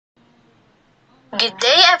Good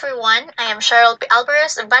day, everyone. I am Cheryl P.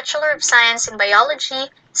 Alvarez, a Bachelor of Science in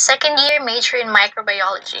Biology, second year major in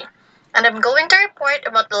microbiology. And I'm going to report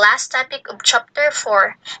about the last topic of Chapter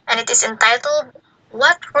 4, and it is entitled,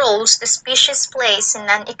 What Roles the Species Plays in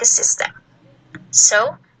an Ecosystem?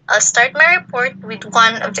 So, I'll start my report with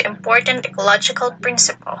one of the important ecological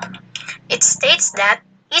principles. It states that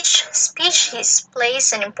each species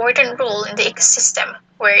plays an important role in the ecosystem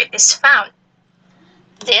where it is found.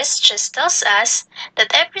 This just tells us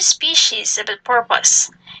that every species has a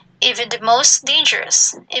purpose, even the most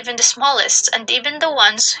dangerous, even the smallest, and even the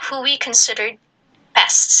ones who we consider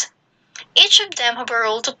pests. Each of them have a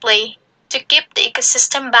role to play to keep the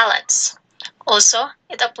ecosystem balanced. Also,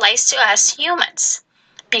 it applies to us humans,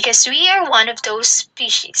 because we are one of those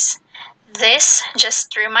species. This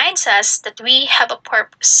just reminds us that we have a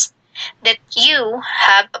purpose, that you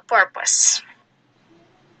have a purpose.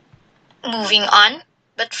 Moving on.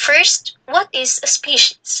 But first, what is a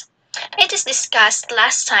species? It is discussed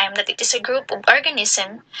last time that it is a group of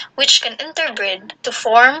organisms which can interbreed to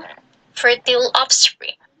form fertile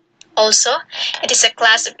offspring. Also, it is a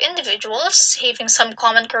class of individuals having some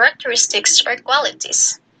common characteristics or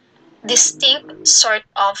qualities. Distinct sort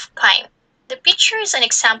of kind. The picture is an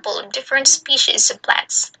example of different species of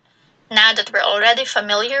plants. Now that we're already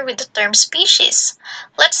familiar with the term species,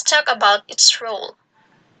 let's talk about its role.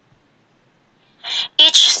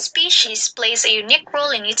 Each species plays a unique role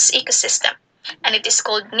in its ecosystem, and it is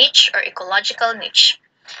called niche or ecological niche.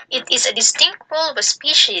 It is a distinct role of a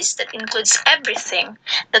species that includes everything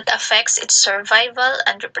that affects its survival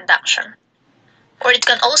and reproduction. Or it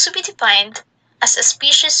can also be defined as a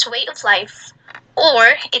species' way of life,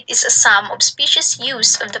 or it is a sum of species'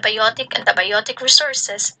 use of the biotic and abiotic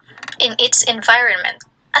resources in its environment,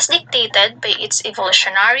 as dictated by its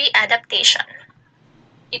evolutionary adaptation.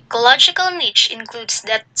 Ecological niche includes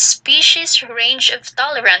that species' range of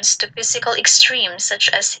tolerance to physical extremes such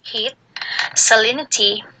as heat,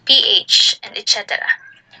 salinity, pH, and etc.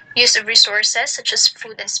 Use of resources such as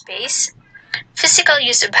food and space, physical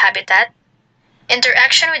use of habitat,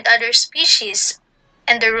 interaction with other species,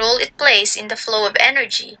 and the role it plays in the flow of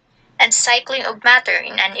energy and cycling of matter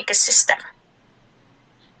in an ecosystem.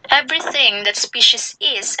 Everything that species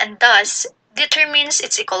is and does determines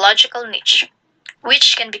its ecological niche,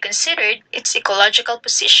 which can be considered its ecological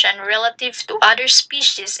position relative to other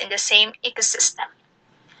species in the same ecosystem.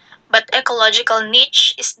 But ecological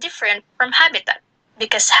niche is different from habitat,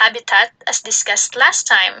 because habitat, as discussed last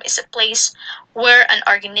time, is a place where an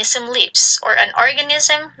organism lives or an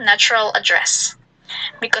organism natural address.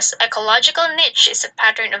 Because ecological niche is a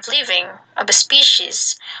pattern of living of a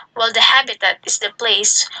species, while the habitat is the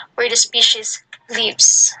place where the species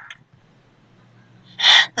lives.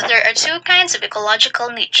 There are two kinds of ecological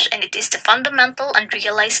niche, and it is the fundamental and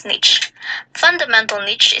realized niche. Fundamental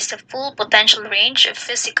niche is the full potential range of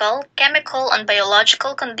physical, chemical, and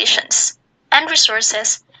biological conditions and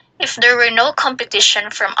resources if there were no competition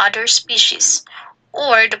from other species,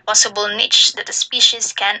 or the possible niche that a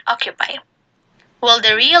species can occupy. While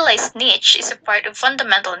the realized niche is a part of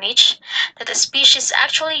fundamental niche that a species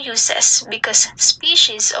actually uses because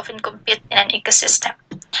species often compete in an ecosystem,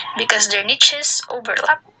 because their niches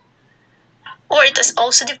overlap. Or it is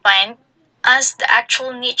also defined as the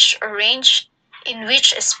actual niche or range in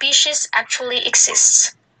which a species actually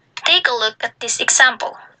exists. Take a look at this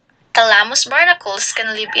example. Thalamus barnacles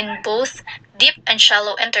can live in both deep and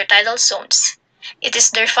shallow intertidal zones. It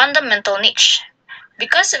is their fundamental niche.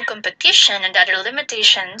 Because of competition and other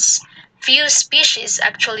limitations, few species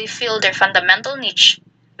actually fill their fundamental niche,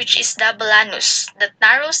 which is the balanus that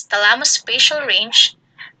narrows thalamus spatial range,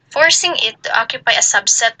 forcing it to occupy a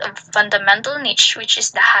subset of fundamental niche, which is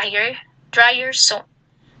the higher, drier zone,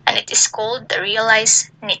 and it is called the realized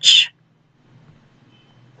niche.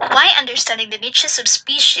 Why understanding the niches of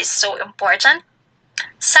species is so important?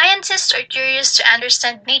 Scientists are curious to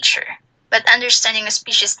understand nature, but understanding a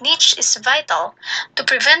species' niche is vital to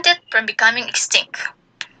prevent it from becoming extinct.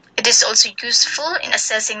 It is also useful in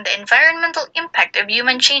assessing the environmental impact of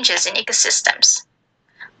human changes in ecosystems,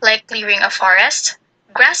 like clearing a forest,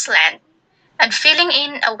 grassland, and filling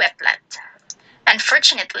in a wetland.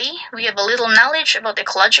 Unfortunately, we have a little knowledge about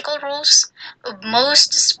ecological rules of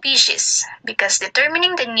most species because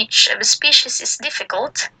determining the niche of a species is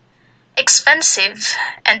difficult, expensive,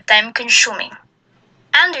 and time-consuming.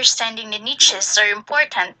 Understanding the niches are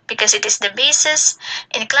important because it is the basis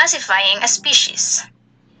in classifying a species.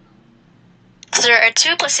 There are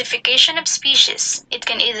two classifications of species. It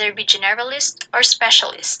can either be generalist or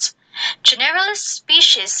specialist. Generalist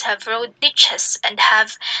species have broad niches and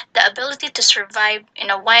have the ability to survive in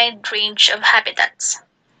a wide range of habitats.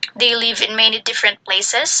 They live in many different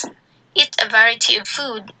places, eat a variety of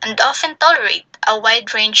food, and often tolerate a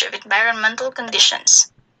wide range of environmental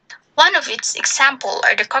conditions. One of its examples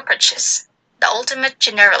are the cockroaches, the ultimate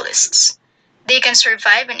generalists. They can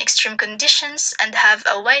survive in extreme conditions and have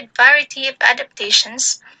a wide variety of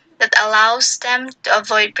adaptations that allows them to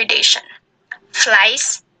avoid predation.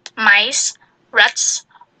 Flies, mice, rats,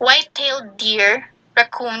 white-tailed deer,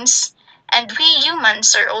 raccoons, and we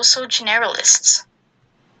humans are also generalists.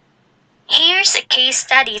 Here's a case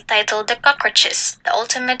study titled The Cockroaches, the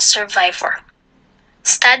Ultimate Survivor.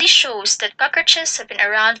 Study shows that cockroaches have been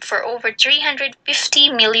around for over 350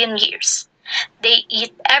 million years. They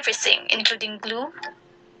eat everything, including glue,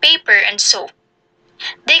 paper, and soap.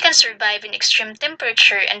 They can survive in extreme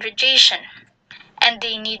temperature and radiation, and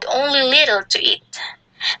they need only little to eat.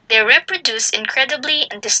 They reproduce incredibly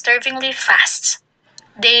and disturbingly fast.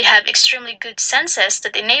 They have extremely good senses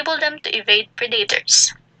that enable them to evade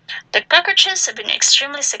predators. The cockroaches have been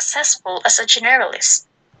extremely successful as a generalist.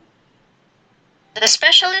 The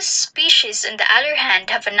specialist species, on the other hand,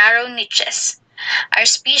 have narrow niches, are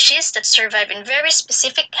species that survive in very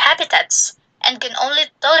specific habitats and can only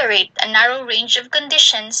tolerate a narrow range of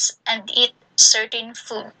conditions and eat certain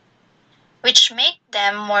food, which make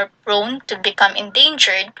them more prone to become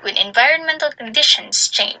endangered when environmental conditions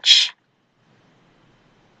change.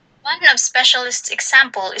 One of specialist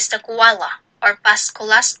example is the koala, or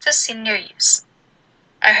Pascolastus cinereus,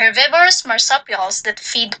 are herbivorous marsupials that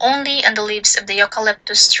feed only on the leaves of the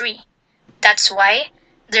eucalyptus tree. That's why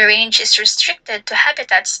the range is restricted to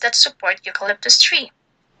habitats that support eucalyptus tree.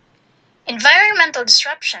 Environmental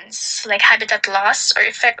disruptions, like habitat loss or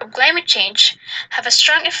effect of climate change, have a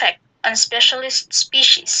strong effect on specialist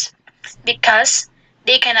species because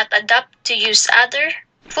they cannot adapt to use other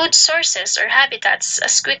food sources or habitats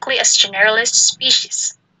as quickly as generalist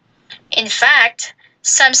species. In fact,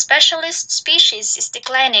 some specialist species is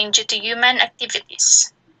declining due to human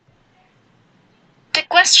activities. The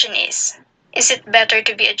question is it better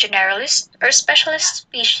to be a generalist or specialist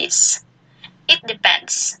species? It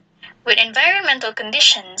depends. When environmental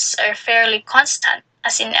conditions are fairly constant,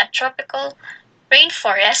 as in a tropical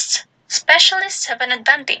rainforest, specialists have an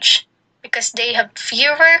advantage because they have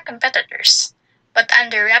fewer competitors. But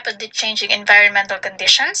under rapidly changing environmental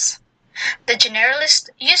conditions, the generalist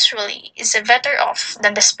usually is better off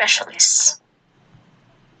than the specialist.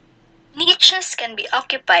 Niches can be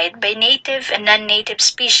occupied by native and non-native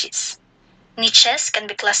species. Niches can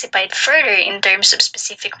be classified further in terms of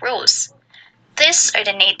specific roles. These are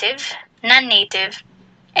the native, non-native,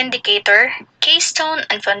 indicator, keystone,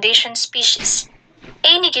 and foundation species.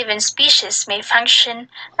 Any given species may function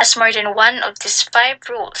as more than one of these five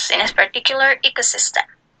roles in a particular ecosystem.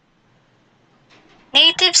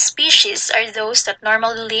 Native species are those that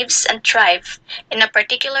normally live and thrive in a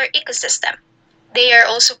particular ecosystem. They are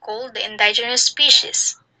also called the indigenous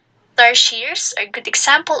species. Tarsiers are a good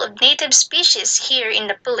example of native species here in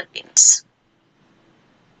the Philippines.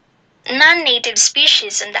 Non-native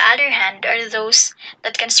species, on the other hand, are those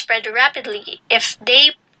that can spread rapidly if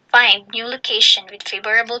they find new location with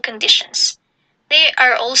favorable conditions. They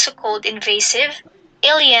are also called invasive,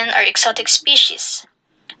 alien, or exotic species,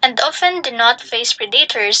 and often do not face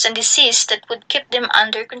predators and disease that would keep them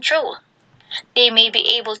under control. They may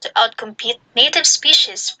be able to outcompete native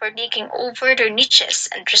species for taking over their niches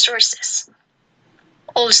and resources.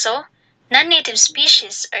 Also, non-native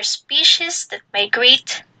species are species that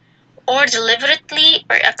migrate or deliberately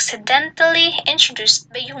or accidentally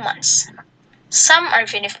introduced by humans. Some are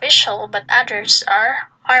beneficial, but others are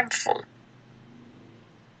harmful.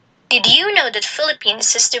 Did you know that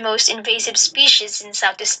Philippines is the most invasive species in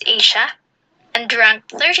Southeast Asia and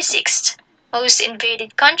ranked 36th most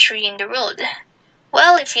invaded country in the world?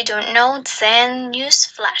 Well, if you don't know, then news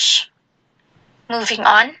flash. Moving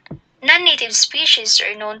on, non-native species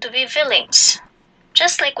are known to be villains.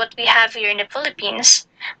 Just like what we have here in the Philippines,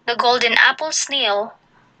 the golden apple snail,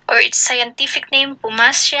 or its scientific name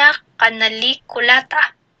Pumasia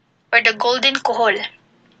canaliculata, or the golden kohol.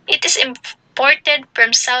 It is imported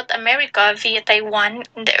from South America via Taiwan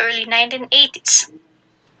in the early 1980s.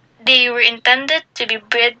 They were intended to be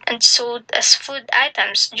bred and sold as food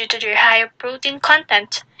items due to their higher protein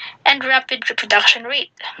content and rapid reproduction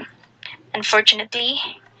rate. Unfortunately,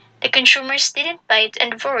 the consumers didn't buy it,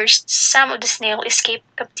 and worse, some of the snail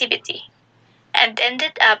escaped captivity and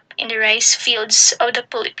ended up in the rice fields of the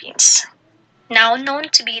Philippines, now known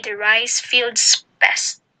to be the rice fields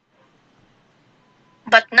pest.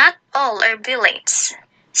 But not all are villains.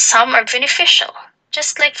 Some are beneficial,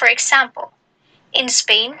 just like, for example, in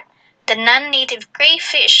Spain, the non-native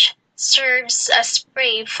crayfish serves as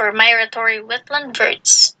prey for migratory wetland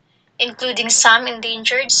birds. including some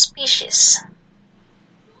endangered species.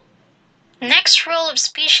 Next role of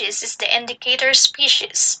species is the indicator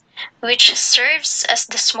species, which serves as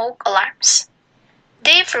the smoke alarms.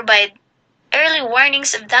 They provide early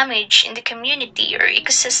warnings of damage in the community or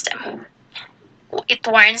ecosystem. It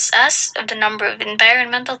warns us of the number of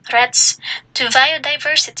environmental threats to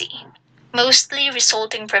biodiversity, mostly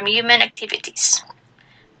resulting from human activities.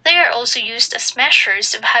 They are also used as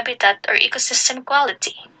measures of habitat or ecosystem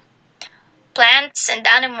quality. Plants and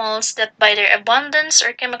animals that by their abundance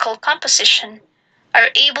or chemical composition are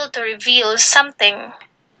able to reveal something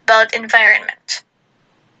about environment.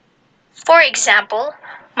 For example,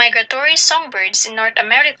 migratory songbirds in North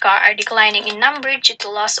America are declining in number due to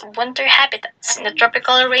loss of winter habitats in the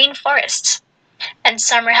tropical rainforests and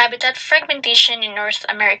summer habitat fragmentation in North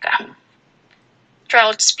America.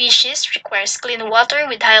 Trout species requires clean water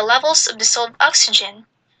with high levels of dissolved oxygen,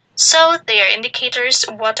 so they are indicators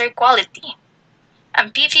of water quality.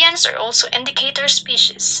 Amphibians are also indicator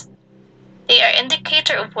species. They are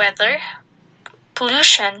indicator of weather,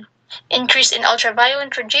 pollution, increase in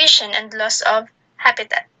ultraviolet radiation, and loss of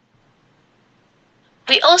habitat.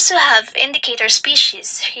 We also have indicator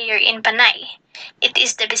species here in Panay. It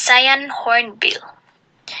is the Visayan hornbill.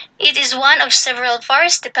 It is one of several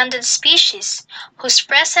forest-dependent species whose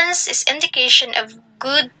presence is indication of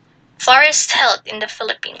good forest health in the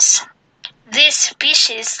Philippines. This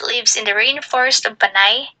species lives in the rainforest of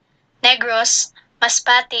Panay, Negros,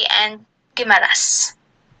 Masbate, and Guimaras.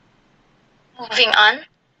 Moving on,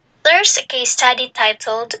 there's a case study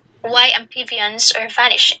titled Why Amphibians Are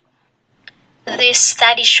Vanishing. This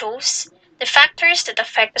study shows the factors that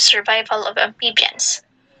affect the survival of amphibians,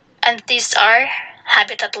 and these are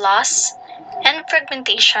habitat loss and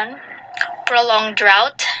fragmentation, prolonged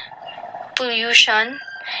drought, pollution,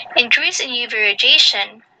 increase in UV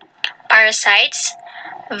radiation, parasites,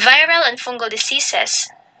 viral and fungal diseases,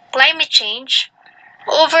 climate change,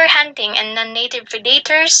 overhunting and non-native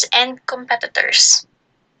predators, and competitors.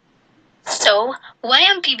 So, why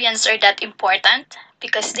amphibians are that important?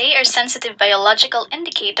 Because they are sensitive biological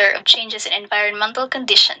indicator of changes in environmental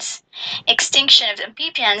conditions. Extinction of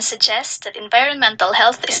amphibians suggests that environmental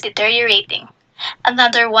health is deteriorating.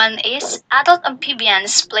 Another one is adult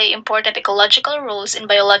amphibians play important ecological roles in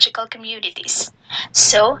biological communities.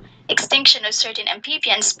 So, extinction of certain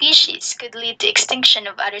amphibian species could lead to extinction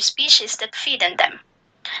of other species that feed on them.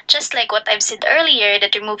 Just like what I've said earlier,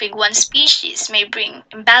 that removing one species may bring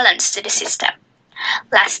imbalance to the system.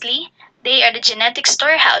 Lastly, they are the genetic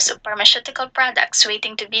storehouse of pharmaceutical products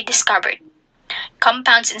waiting to be discovered.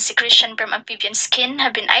 Compounds in secretion from amphibian skin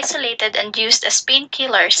have been isolated and used as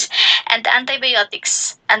painkillers and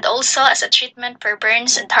antibiotics, and also as a treatment for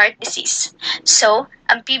burns and heart disease. So,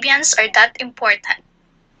 amphibians are that important.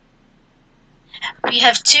 We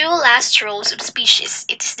have two last roles of species.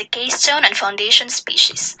 It is the keystone and foundation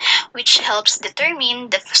species, which helps determine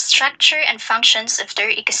the structure and functions of their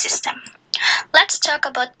ecosystem. Let's talk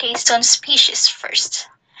about keystone species first.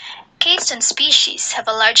 Keystone species have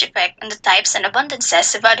a large effect on the types and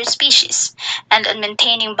abundances of other species and on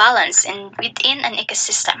maintaining balance within an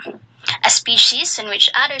ecosystem, a species on which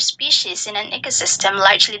other species in an ecosystem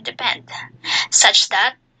largely depend, such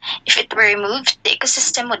that if it were removed, the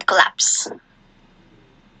ecosystem would collapse.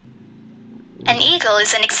 An eagle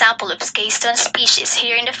is an example of keystone species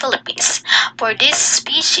here in the Philippines, for this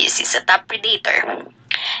species is a top predator.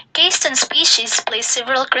 Keystone species play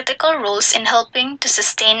several critical roles in helping to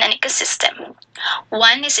sustain an ecosystem.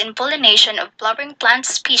 One is in pollination of flowering plant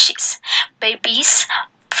species by bees,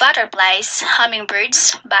 butterflies,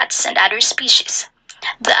 hummingbirds, bats, and other species.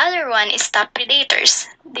 The other one is top predators.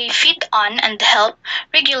 They feed on and help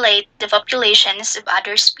regulate the populations of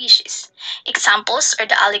other species. Examples are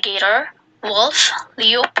the alligator, wolf,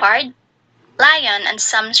 leopard, lion, and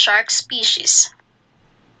some shark species.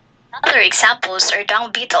 Other examples are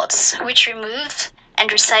dung beetles, which remove and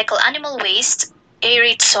recycle animal waste,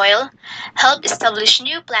 aerate soil, help establish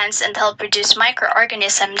new plants, and help reduce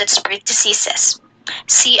microorganisms that spread diseases.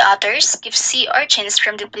 Sea otters give sea urchins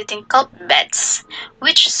from depleting kelp beds,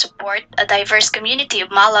 which support a diverse community of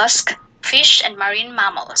mollusks, fish, and marine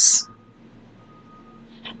mammals.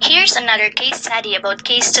 Here's another case study about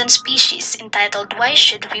keystone species entitled Why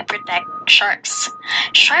Should We Protect Sharks?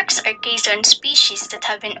 Sharks are keystone species that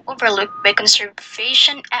have been overlooked by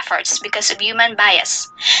conservation efforts because of human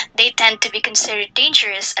bias. They tend to be considered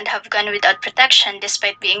dangerous and have gone without protection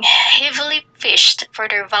despite being heavily fished for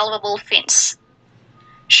their valuable fins.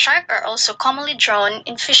 Sharks are also commonly drawn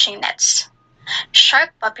in fishing nets.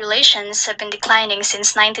 Shark populations have been declining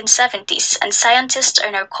since 1970s, and scientists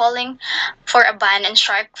are now calling for a ban on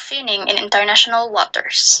shark finning in international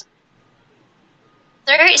waters.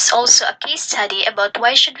 There is also a case study about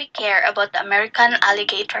why should we care about the American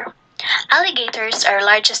alligator. Alligators are the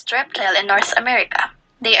largest reptile in North America.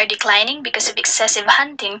 They are declining because of excessive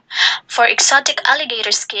hunting for exotic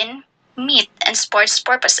alligator skin, meat, and sports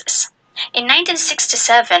purposes. In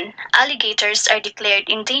 1967, alligators are declared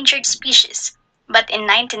endangered species, but in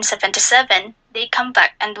 1977, they come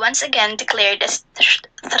back and once again declared as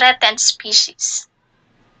threatened species.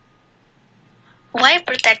 Why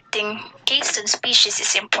protecting keystone species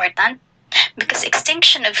is important? Because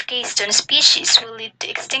extinction of keystone species will lead to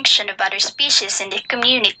extinction of other species in the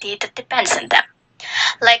community that depends on them.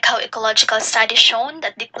 Like how ecological studies shown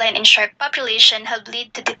that decline in shark population have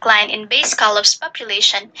led to decline in bay scallops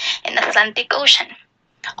population in Atlantic Ocean.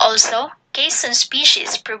 Also, keystone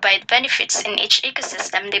species provide benefits in each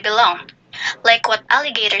ecosystem they belong, like what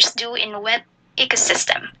alligators do in wet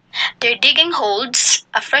ecosystem. They're digging holes,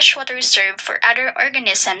 a freshwater reserve for other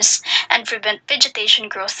organisms, and prevent vegetation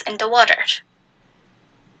growth in the water.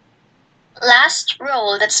 Last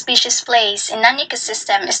role that species plays in an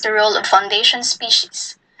ecosystem is the role of foundation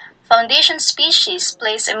species. Foundation species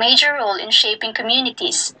plays a major role in shaping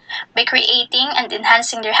communities by creating and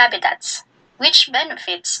enhancing their habitats, which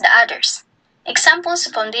benefits the others. Examples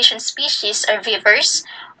of foundation species are weavers,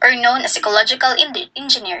 or known as ecological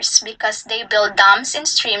engineers because they build dams in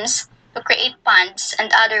streams to create ponds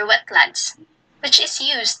and other wetlands, which is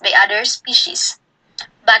used by other species.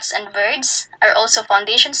 Bats and birds are also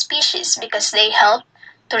foundation species because they help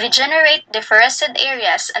to regenerate deforested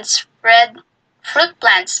areas and spread fruit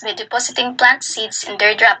plants by depositing plant seeds in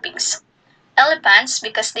their droppings. Elephants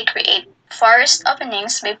because they create forest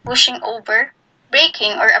openings by pushing over,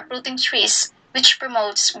 breaking, or uprooting trees, which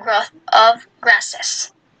promotes growth of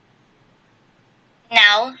grasses.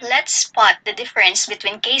 Now, let's spot the difference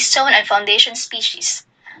between keystone and foundation species.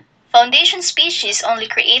 Foundation species only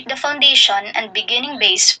create the foundation and beginning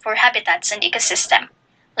base for habitats and ecosystem,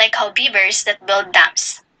 like how beavers that build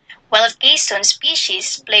dams, while keystone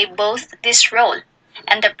species play both this role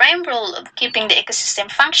and the prime role of keeping the ecosystem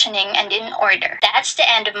functioning and in order. That's the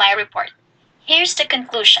end of my report. Here's the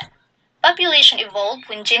conclusion. Population evolve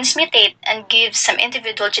when genes mutate and give some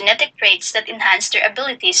individual genetic traits that enhance their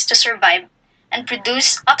abilities to survive and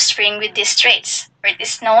produce offspring with these traits, or it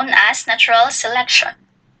is known as natural selection.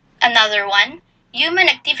 Another one, human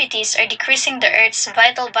activities are decreasing the Earth's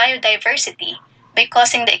vital biodiversity by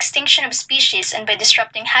causing the extinction of species and by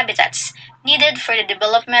disrupting habitats needed for the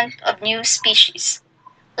development of new species.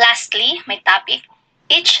 Lastly, my topic,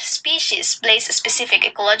 each species plays a specific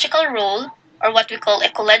ecological role or what we call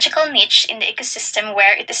ecological niche in the ecosystem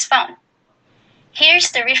where it is found.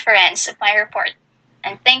 Here's the reference of my report.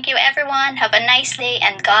 And thank you everyone. Have a nice day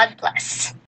and God bless.